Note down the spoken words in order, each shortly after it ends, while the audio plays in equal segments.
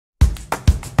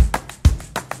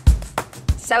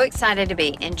so excited to be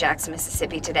in Jackson,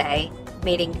 Mississippi today,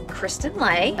 meeting Kristen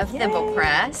Ley of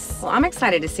Thimblepress. Well, I'm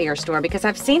excited to see her store because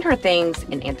I've seen her things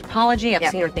in Anthropologie.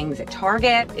 I've seen her things at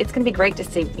Target. It's going to be great to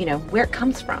see, where it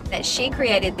comes from. That she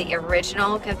created the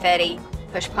original confetti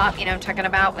push pop, I'm talking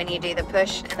about when you do the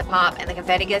push and the pop and the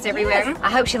confetti goes everywhere. Yes.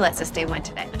 I hope she lets us do one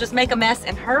today. We'll just make a mess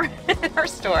in her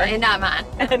store. And not mine.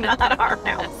 And not our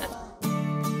house.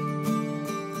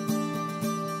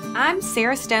 I'm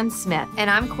Sarah Stone-Smith. And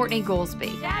I'm Courtney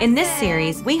Goolsby. In this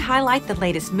series, we highlight the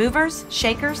latest movers,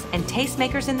 shakers, and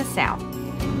tastemakers in the South.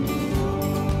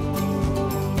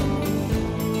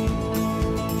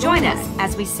 Join us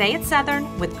as we say it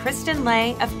Southern with Kristen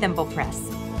Ley of Thimblepress.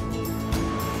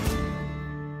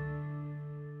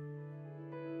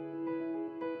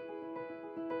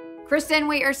 Kristen,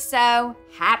 we are so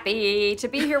happy to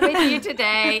be here with you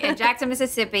today in Jackson,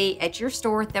 Mississippi at your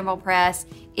store, Thimblepress.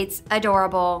 It's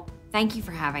adorable. Thank you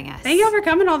for having us. Thank y'all for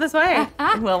coming all this way.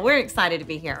 Well, we're excited to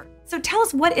be here. So tell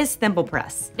us, what is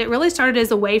Thimblepress? It really started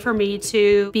as a way for me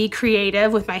to be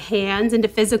creative with my hands and to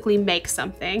physically make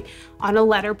something on a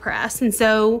letterpress. And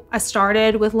so I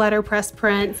started with letterpress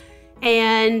prints,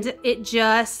 and it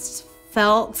just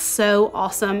felt so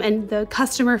awesome. And the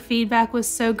customer feedback was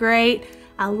so great.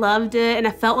 I loved it, and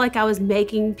I felt like I was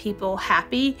making people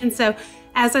happy. And so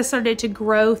as I started to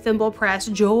grow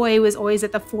Thimblepress, joy was always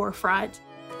at the forefront.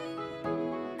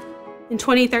 In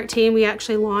 2013, we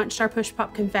actually launched our Push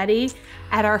Pop Confetti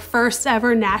at our first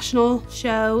ever national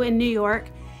show in New York.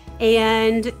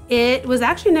 And it was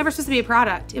actually never supposed to be a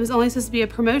product. It was only supposed to be a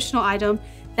promotional item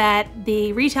that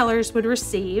the retailers would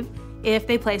receive if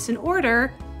they placed an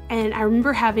order. And I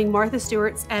remember having Martha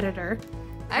Stewart's editor.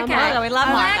 Okay. We love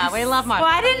Martha. We love Martha.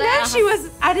 Well,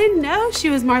 I didn't know she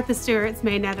was Martha Stewart's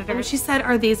main editor. She said,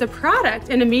 "Are these a product?"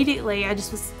 And immediately I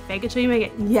just was, fake it till you make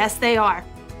it. Yes, they are.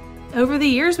 Over the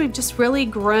years, we've just really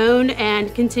grown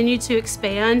and continued to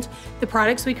expand the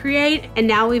products we create. And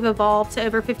now we've evolved to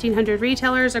over 1,500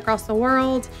 retailers across the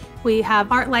world. We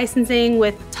have art licensing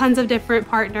with tons of different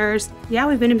partners. Yeah,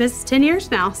 we've been in business 10 years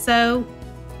now. So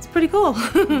it's pretty cool.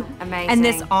 Amazing. And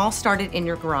this all started in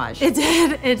your garage. It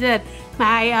did.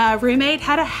 My roommate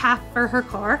had a half for her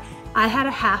car. I had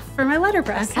a half for my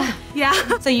letterpress. Okay. Yeah.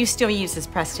 So you still use this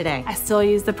press today? I still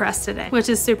use the press today, which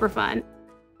is super fun.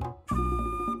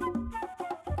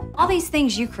 All these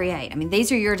things you create,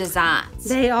 these are your designs.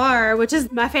 They are, which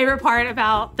is my favorite part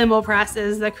about Thimblepress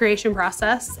is the creation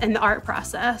process and the art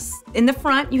process. In the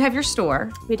front, you have your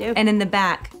store. We do. And in the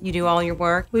back, you do all your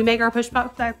work. We make our push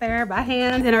pops back there by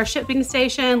hand. In our shipping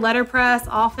station, letterpress,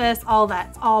 office, all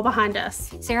that's all behind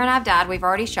us. Sarah and I've died. We've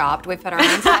already shopped. We've put our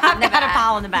own stuff in the Got a back.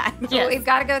 pile in the back. Yes. We've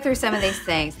got to go through some of these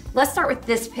things. Let's start with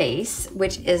this piece,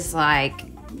 which is like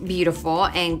beautiful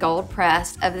and gold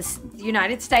pressed of the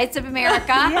United States of America.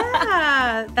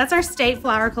 Yeah, that's our state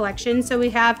flower collection. So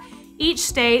we have each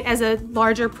state as a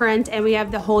larger print, and we have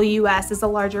the whole U.S. as a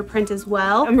larger print as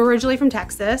well. I'm originally from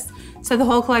Texas, so the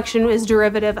whole collection is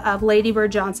derivative of Lady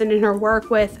Bird Johnson and her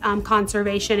work with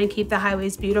conservation and keep the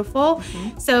highways beautiful.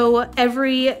 So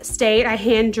every state I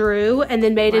hand drew and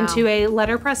then made into a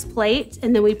letterpress plate,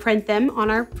 and then we print them on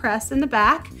our press in the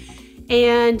back.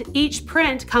 And each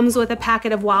print comes with a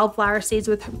packet of wildflower seeds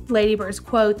with Lady Bird's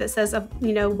quote that says,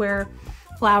 where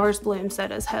flowers bloom, so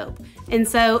does hope. And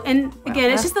so,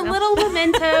 again, it's just a little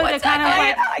memento to kind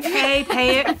of like, hey,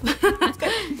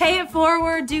 pay it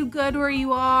forward, do good where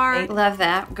you are. I love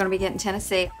that. We're going to be getting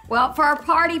Tennessee. Well, for our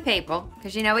party people,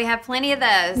 because we have plenty of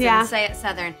those in Say It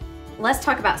Southern, let's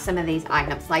talk about some of these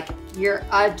items, like your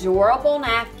adorable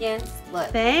napkins.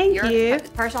 Look, Thank you.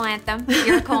 Personal anthem.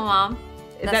 You're a cool mom.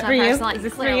 Is that for you? Is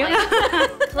this clearly, for you?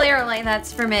 Clearly,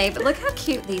 that's for me. But look how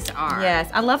cute these are. Yes,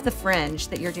 I love the fringe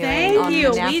that you're doing Thank on you.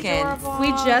 the napkins.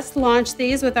 We just launched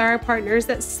these with our partners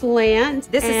at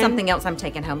Slant. This is something else I'm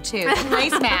taking home too.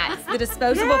 Lace mats, the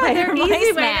disposable they're paper easy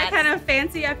lace way mats. to kind of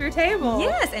fancy up your table.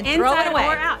 Yes, and inside throw it away.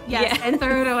 Or out. Yes, and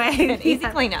throw it away. An easy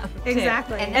cleanup. Too.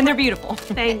 Exactly. And they're beautiful.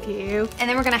 Thank you. And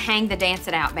then we're going to hang the Dance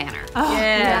It Out banner. Oh,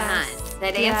 yes.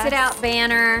 The Dance It Out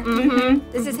banner.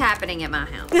 This is happening at my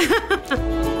house.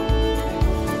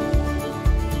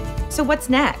 So what's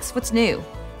next? What's new?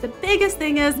 The biggest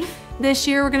thing is this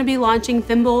year we're going to be launching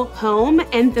Thimble Home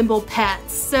and Thimble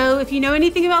Pets. So if you know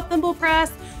anything about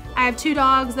Thimblepress, I have 2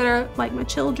 dogs that are like my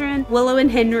children, Willow and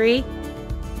Henry.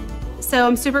 So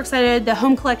I'm super excited. The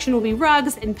home collection will be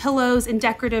rugs and pillows and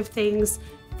decorative things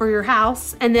for your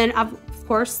house. And then of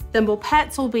course, Thimble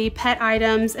Pets will be pet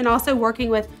items, and also working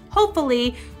with,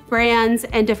 hopefully, brands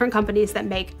and different companies that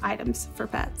make items for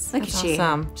pets. Look That's at you.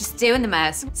 awesome. Just doing the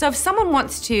most. So if someone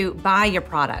wants to buy your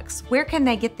products, where can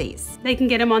they get these? They can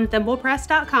get them on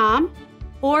thimblepress.com.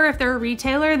 Or if they're a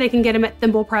retailer, they can get them at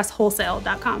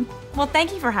thimblepresswholesale.com. Well,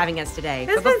 thank you for having us today.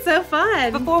 It's been so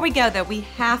fun. Before we go, though, we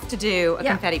have to do a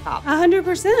confetti pop.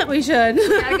 100% we should.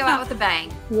 Gotta go out with a bang.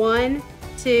 1,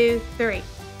 2, 3.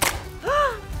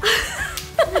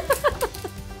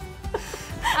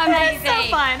 Amazing. That's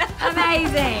so fun.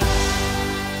 Amazing.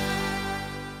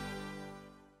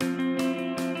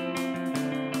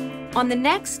 On the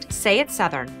next Say It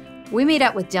Southern, We meet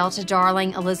up with Delta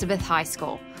Darling Elizabeth High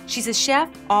School. she's a chef,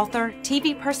 author,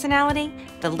 TV personality.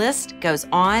 The list goes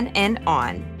on and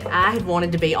on. I had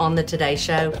wanted to be on the Today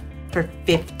Show for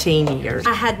 15 years.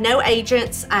 I had no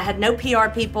agents, I had no PR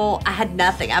people, I had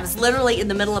nothing. I was literally in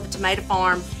the middle of a tomato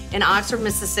farm in Oxford,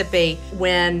 Mississippi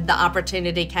when the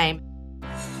opportunity came.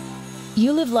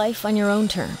 You live life on your own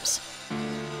terms.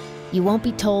 You won't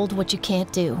be told what you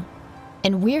can't do.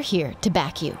 And we're here to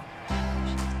back you.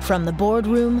 From the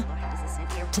boardroom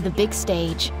to the big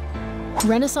stage,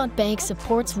 Renasant Bank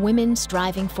supports women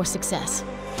striving for success.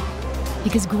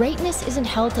 Because greatness isn't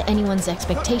held to anyone's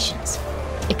expectations,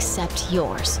 except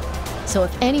yours. So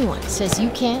if anyone says you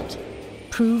can't,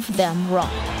 prove them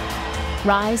wrong.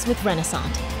 Rise with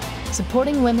Renasant,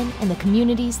 supporting women and the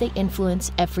communities they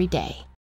influence every day.